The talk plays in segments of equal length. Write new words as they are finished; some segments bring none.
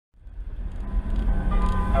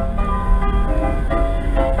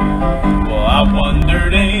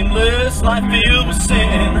this life filled with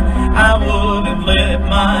sin, I wouldn't let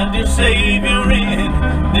my dear Savior in.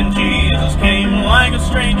 Then Jesus came like a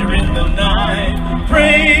stranger in the night.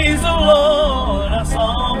 Praise the Lord, I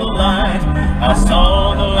saw the light, I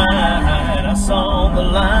saw the light, I saw the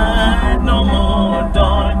light. No more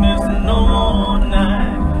darkness, no more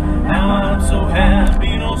night. Now I'm so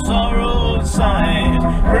happy, no sorrow inside.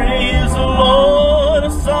 Praise the Lord, I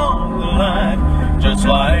saw the light. Just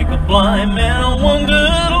like a blind man, I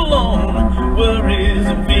wandered alone. Worries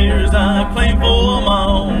and fears I claimed for my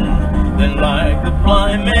own. Then like the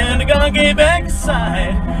blind man, God gave back his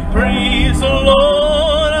sight. Praise the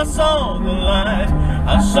Lord, I saw the light,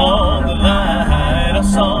 I saw the light, I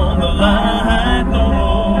saw the light. No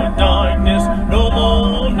more darkness, no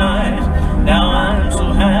more night. Now I'm so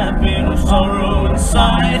happy, no sorrow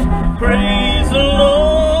inside. Praise the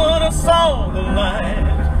Lord, I saw the light.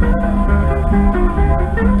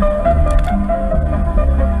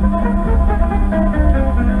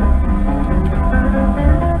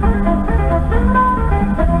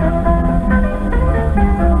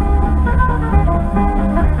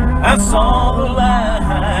 I saw the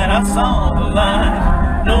light, I saw the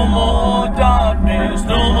light. No more darkness,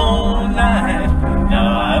 no more night.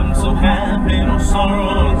 Now I'm so happy, no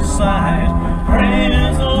sorrow inside.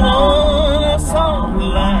 Praise the Lord.